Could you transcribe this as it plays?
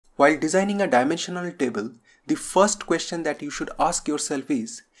While designing a dimensional table, the first question that you should ask yourself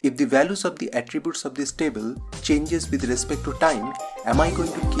is, if the values of the attributes of this table changes with respect to time, am I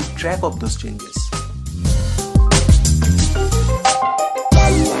going to keep track of those changes?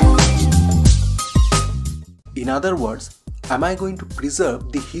 In other words, am I going to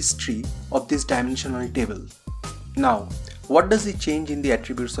preserve the history of this dimensional table? Now, what does the change in the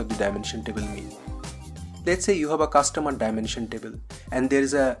attributes of the dimension table mean? Let's say you have a customer dimension table and there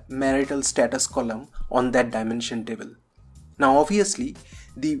is a marital status column on that dimension table. Now obviously,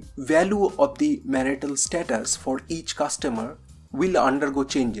 the value of the marital status for each customer will undergo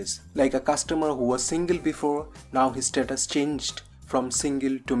changes. Like a customer who was single before, now his status changed from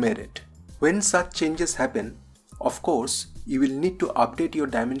single to married. When such changes happen, of course, you will need to update your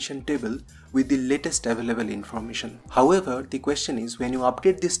dimension table with the latest available information. However, the question is, when you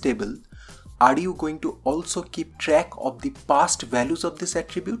update this table, are you going to also keep track of the past values of this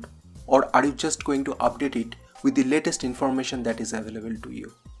attribute, or are you just going to update it with the latest information that is available to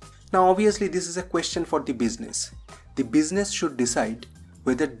you? Now obviously this is a question for the business. The business should decide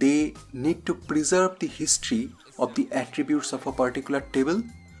whether they need to preserve the history of the attributes of a particular table,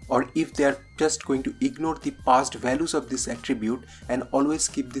 or if they are just going to ignore the past values of this attribute and always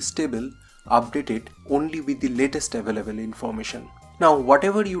keep this table updated only with the latest available information. Now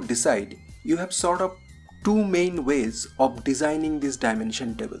whatever you decide, you have sort of two main ways of designing this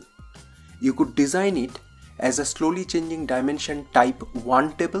dimension table. You could design it as a slowly changing dimension type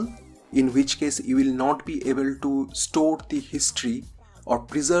 1 table, in which case you will not be able to store the history or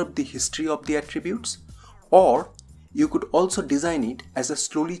preserve the history of the attributes, or you could also design it as a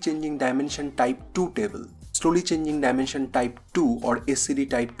slowly changing dimension type 2 table. Slowly changing dimension type 2 or SCD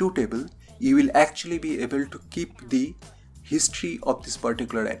type 2 table, you will actually be able to keep the history of this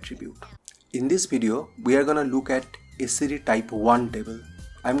particular attribute. In this video, we are going to look at SCD type 1 table.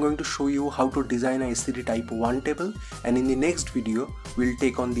 I'm going to show you how to design a SCD type 1 table, and in the next video, we'll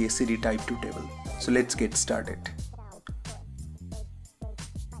take on the SCD type 2 table. So let's get started.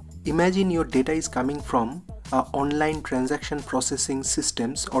 Imagine your data is coming from an online transaction processing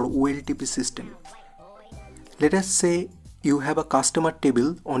systems or OLTP system. Let us say you have a customer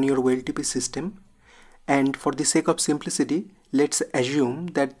table on your OLTP system, and for the sake of simplicity, let's assume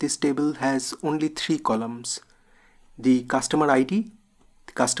that this table has only 3 columns: the customer ID,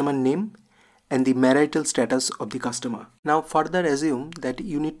 the customer name, and the marital status of the customer. Now further assume that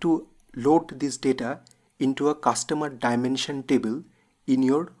you need to load this data into a customer dimension table in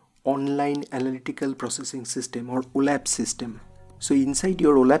your online analytical processing system or OLAP system. So inside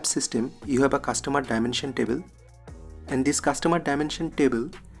your OLAP system, you have a customer dimension table, and this customer dimension table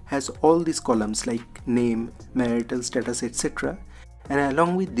has all these columns like name, marital status, etc. And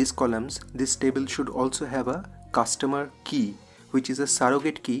along with these columns, this table should also have a customer key, which is a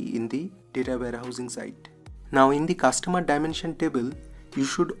surrogate key in the data warehousing side. Now in the customer dimension table, you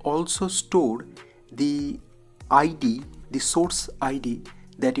should also store the ID, the source ID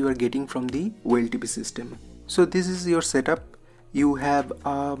that you are getting from the OLTP system. So this is your setup. You have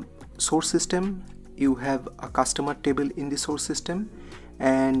a source system, you have a customer table in the source system,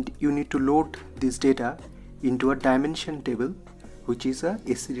 and you need to load this data into a dimension table, which is a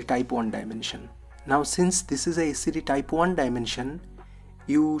SCD type 1 dimension. Now since this is a SCD type 1 dimension,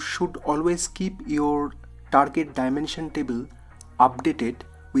 you should always keep your target dimension table updated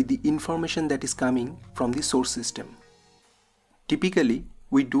with the information that is coming from the source system. Typically,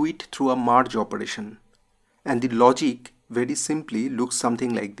 we do it through a merge operation, and the logic very simply looks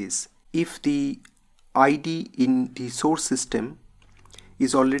something like this. If the ID in the source system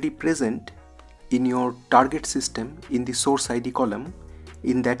is already present in your target system in the source ID column,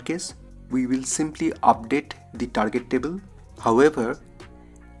 in that case we will simply update the target table. However,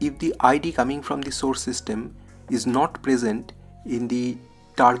 if the ID coming from the source system is not present in the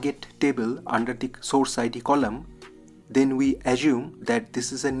target table under the source ID column, then we assume that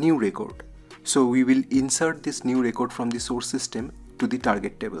this is a new record. So we will insert this new record from the source system to the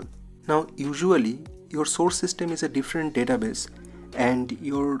target table. Now usually your source system is a different database, and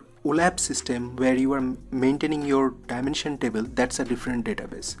your OLAP system where you are maintaining your dimension table, that's a different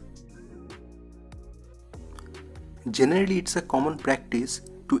database. Generally, it's a common practice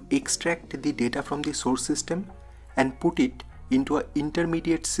to extract the data from the source system and put it into an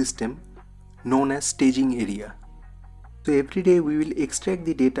intermediate system known as staging area. So every day we will extract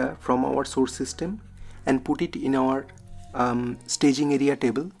the data from our source system and put it in our staging area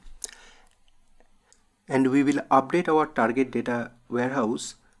table, and we will update our target data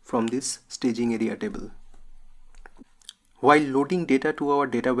warehouse from this staging area table. While loading data to our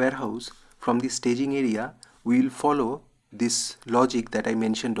data warehouse from the staging area, we will follow this logic that I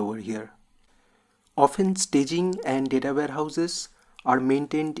mentioned over here. Often staging and data warehouses are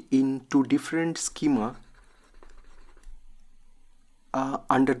maintained in two different schema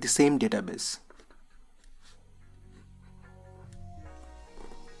under the same database.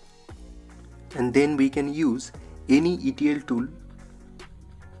 And then we can use any ETL tool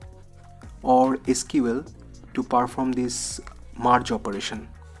or SQL to perform this merge operation.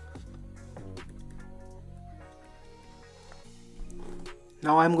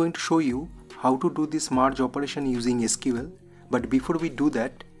 Now I am going to show you how to do this merge operation using SQL, but before we do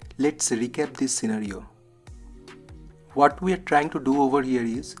that, let's recap this scenario. What we are trying to do over here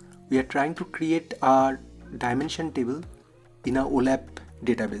is we are trying to create a dimension table in a OLAP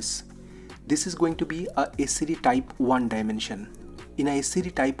database. This is going to be a SCD Type 1 dimension. In a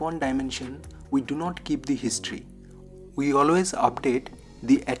SCD Type 1 dimension, we do not keep the history. We always update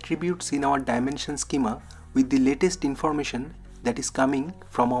the attributes in our dimension schema with the latest information that is coming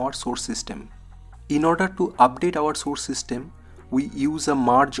from our source system. In order to update our source system, we use a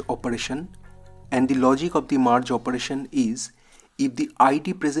merge operation, and the logic of the merge operation is if the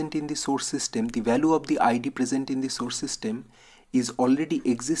ID present in the source system, the value of the ID present in the source system is already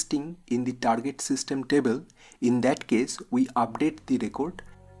existing in the target system table, in that case we update the record,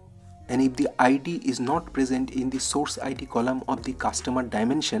 and if the ID is not present in the source ID column of the customer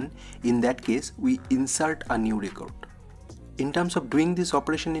dimension, in that case we insert a new record. In terms of doing this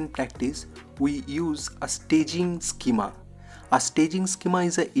operation in practice, we use a staging schema. A staging schema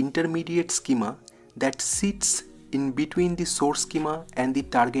is an intermediate schema that sits in between the source schema and the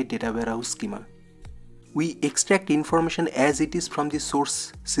target data warehouse schema. We extract information as it is from the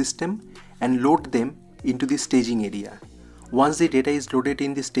source system and load them into the staging area. Once the data is loaded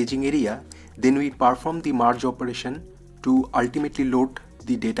in the staging area, then we perform the merge operation to ultimately load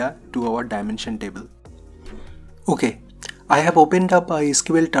the data to our dimension table. Okay, I have opened up a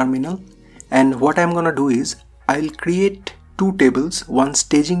SQL terminal, and what I'm gonna do is I'll create two tables, one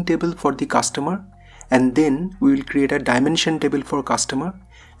staging table for the customer, and then we will create a dimension table for customer,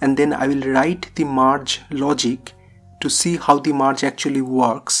 and then I will write the merge logic to see how the merge actually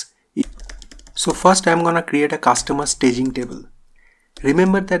works. So first I'm gonna create a customer staging table.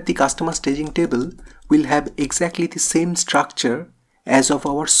 Remember that the customer staging table will have exactly the same structure as of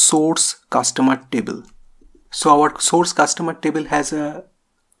our source customer table. So our source customer table has a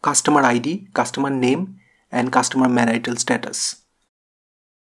customer ID, customer name, and customer marital status.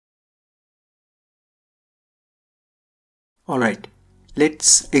 Alright,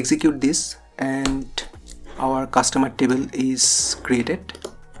 let's execute this, and our customer table is created.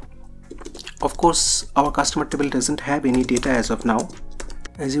 Of course, our customer table doesn't have any data as of now.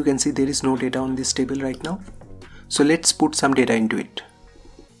 As you can see, there is no data on this table right now. So let's put some data into it.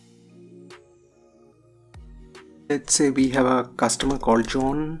 Let's say we have a customer called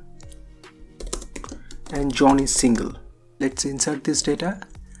John, and John is single. Let's insert this data,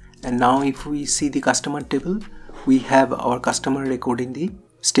 and now if we see the customer table, we have our customer record in the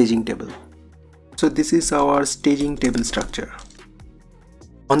staging table. So this is our staging table structure.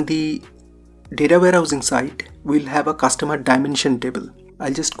 On the data warehousing side, we'll have a customer dimension table.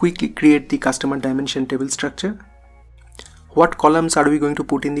 I'll just quickly create the customer dimension table structure. What columns are we going to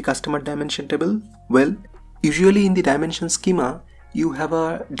put in the customer dimension table? Well, usually in the dimension schema, you have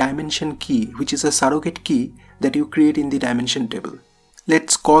a dimension key, which is a surrogate key that you create in the dimension table.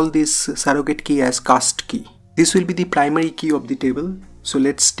 Let's call this surrogate key as cast key. This will be the primary key of the table. So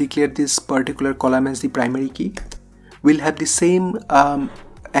let's declare this particular column as the primary key. We'll have the same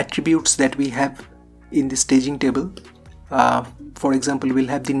attributes that we have in the staging table. For example, we'll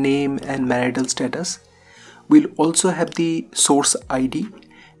have the name and marital status. We'll also have the source ID.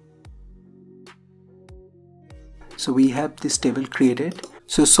 So we have this table created.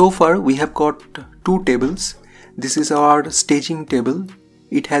 So far we have got two tables. This is our staging table.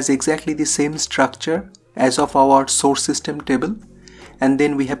 It has exactly the same structure as of our source system table, and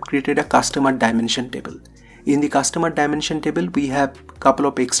then we have created a customer dimension table. In the customer dimension table, we have a couple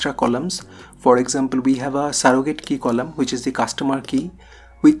of extra columns. For example, we have a surrogate key column, which is the customer key,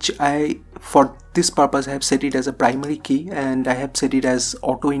 which for this purpose I have set it as a primary key, and I have set it as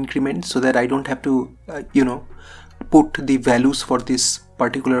auto increment so that I don't have to put the values for this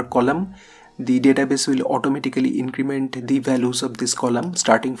particular column. The database will automatically increment the values of this column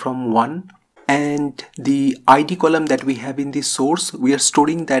starting from 1. And the ID column that we have in the source, we are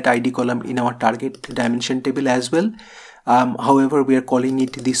storing that ID column in our target dimension table as well. However, we are calling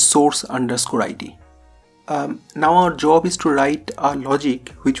it the source underscore ID. Now our job is to write a logic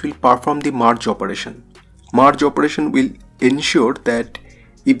which will perform the merge operation. Merge operation will ensure that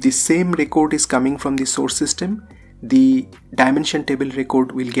if the same record is coming from the source system, the dimension table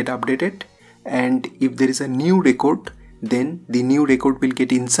record will get updated, and if there is a new record, then the new record will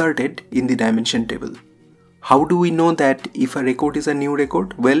get inserted in the dimension table. How do we know that if a record is a new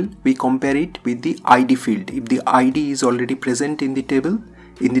record? Well, we compare it with the ID field. If the ID is already present in the table,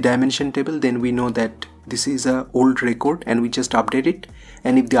 in the dimension table, then we know that this is a old record and we just update it.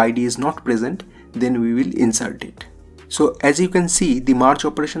 And if the ID is not present, then we will insert it. So as you can see, the merge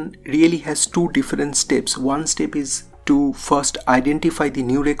operation really has two different steps. One step is to first identify the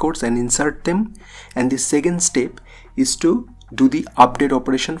new records and insert them, and the second step is to do the update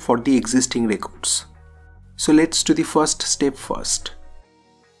operation for the existing records. So let's do the first step first.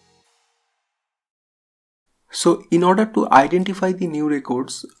 So in order to identify the new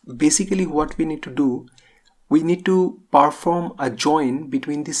records, basically what we need to do, we need to perform a join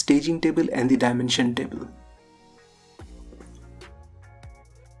between the staging table and the dimension table.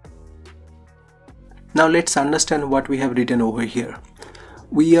 Now let's understand what we have written over here.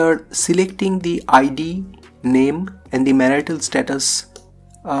 We are selecting the ID, name and the marital status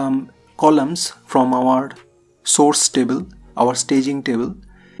columns from our source table, our staging table,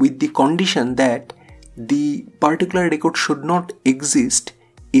 with the condition that the particular record should not exist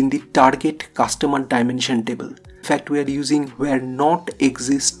in the target customer dimension table. In fact, we are using where not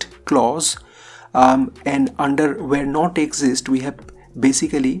exist clause, and under where not exist we have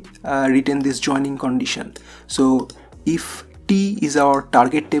basically written this joining condition. So if T is our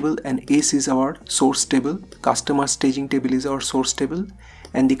target table and S is our source table, customer staging table is our source table,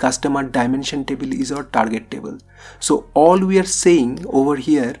 and the customer dimension table is our target table. So all we are saying over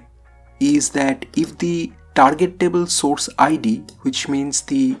here is that if the target table source ID, which means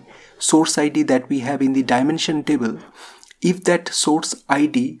the source ID that we have in the dimension table, if that source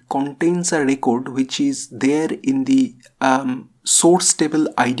ID contains a record which is there in the source table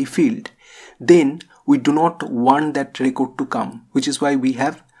ID field, then we do not want that record to come, which is why we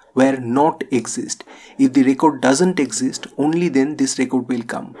have where not exist. If the record doesn't exist, only then this record will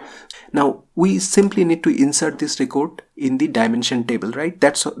come. Now we simply need to insert this record in the dimension table, right?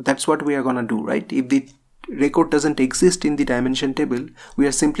 That's what we are gonna do, right? If the record doesn't exist in the dimension table, we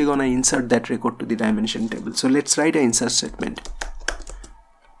are simply gonna insert that record to the dimension table. So let's write an insert statement.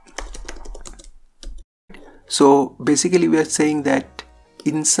 So basically we are saying that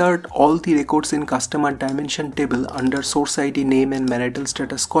insert all the records in customer dimension table under source ID, name and marital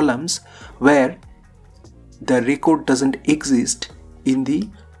status columns where the record doesn't exist in the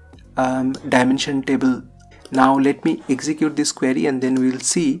dimension table. Now let me execute this query and then we will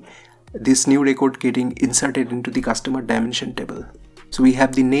see this new record getting inserted into the customer dimension table. So we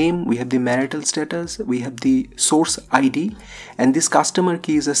have the name, we have the marital status, we have the source ID, and this customer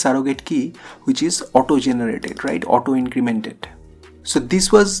key is a surrogate key which is auto generated, right? Auto incremented. So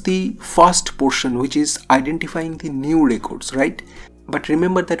this was the first portion, which is identifying the new records, right? But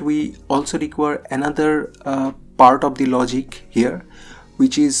remember that we also require another part of the logic here,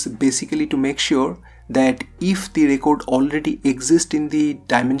 which is basically to make sure that if the record already exists in the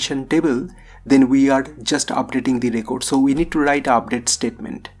dimension table, then we are just updating the record. So we need to write an update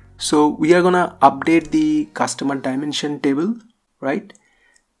statement. So we are gonna update the customer dimension table, right?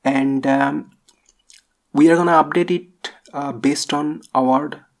 And we are gonna update it based on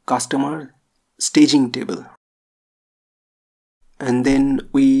our customer staging table. And then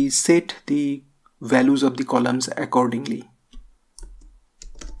we set the values of the columns accordingly.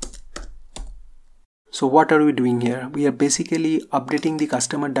 So what are we doing here? We are basically updating the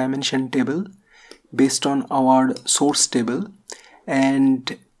customer dimension table based on our source table,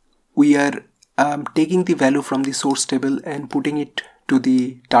 and we are taking the value from the source table and putting it to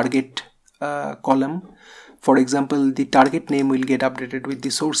the target column. For example, the target name will get updated with the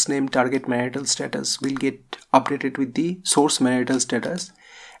source name, target marital status will get updated with the source marital status,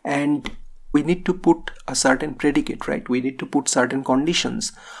 and we need to put a certain predicate, right? We need to put certain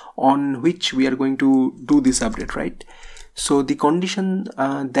conditions on which we are going to do this update, right? So the condition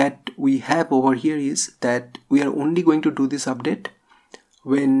that we have over here is that we are only going to do this update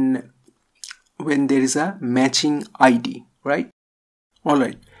when there is a matching ID, right?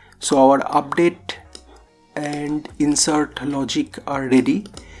 Alright, so our update and insert logic are ready.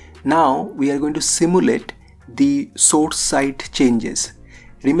 Now we are going to simulate the source side changes.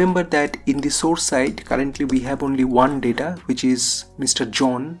 Remember that in the source side currently we have only one data, which is Mr.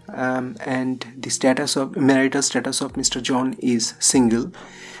 John, and the status of marital status of Mr. John is single.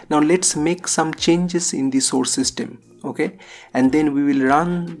 Now let's make some changes in the source system, okay, and then we will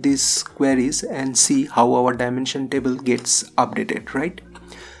run these queries and see how our dimension table gets updated, right?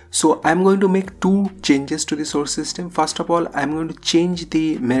 So I'm going to make two changes to the source system. First of all, I'm going to change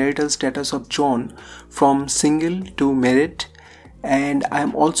the marital status of John from single to married, and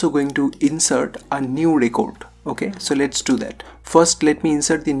I'm also going to insert a new record. Okay, so let's do that. First, let me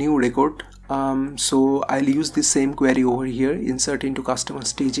insert the new record. So I'll use the same query over here, insert into customer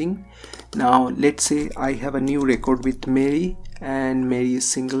staging. Now let's say I have a new record with Mary, and Mary is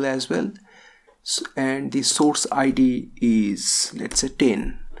single as well, and the source ID is, let's say,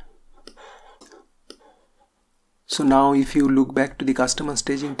 10. So now if you look back to the customer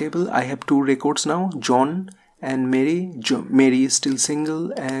staging table, I have two records now, John and Mary. Mary is still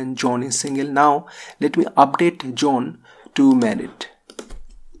single and John is single. Now let me update John to married.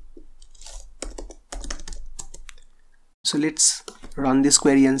 So let's run this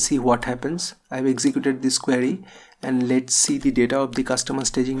query and see what happens. I've executed this query, and let's see the data of the customer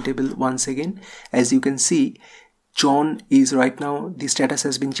staging table once again. As you can see, John is right now, the status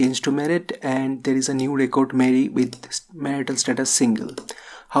has been changed to married, and there is a new record, Mary, with marital status single.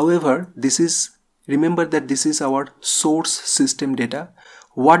 However, remember that this is our source system data.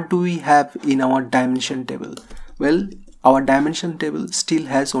 What do we have in our dimension table? Well, our dimension table still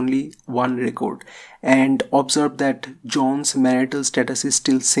has only one record, and observe that John's marital status is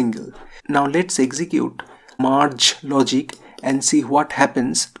still single. Now let's execute merge logic and see what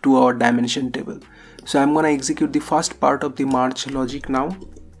happens to our dimension table. So I'm gonna execute the first part of the merge logic now.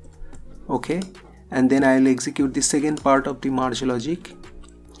 Okay, and then I'll execute the second part of the merge logic.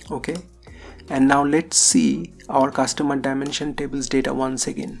 Okay, and now let's see our customer dimension tables data once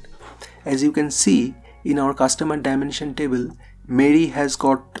again. As you can see, in our customer dimension table, Mary has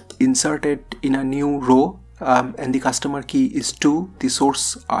got inserted in a new row, and the customer key is 2. The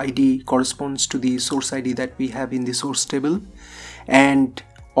source ID corresponds to the source ID that we have in the source table. And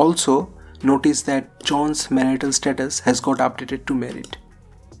also notice that John's marital status has got updated to married.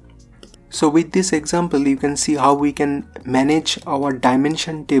 So with this example, you can see how we can manage our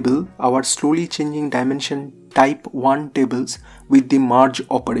dimension table, our slowly changing dimension type 1 tables with the merge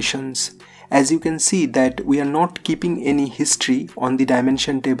operations. As you can see that we are not keeping any history on the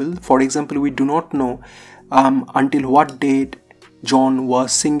dimension table. For example, we do not know until what date John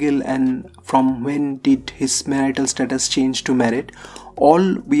was single and from when did his marital status change to married.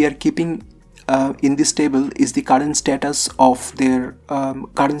 All we are keeping in this table is the current status of their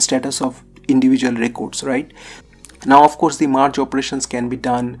individual records, right? Now of course the merge operations can be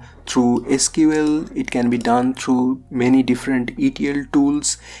done through SQL, it can be done through many different ETL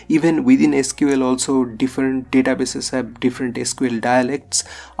tools. Even within SQL also different databases have different SQL dialects.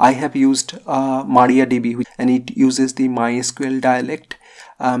 I have used MariaDB, and it uses the MySQL dialect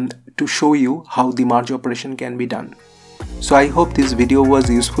to show you how the merge operation can be done. So I hope this video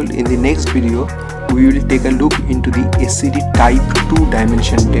was useful. In the next video we will take a look into the SCD Type 2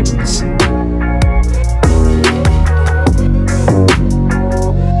 dimension tables.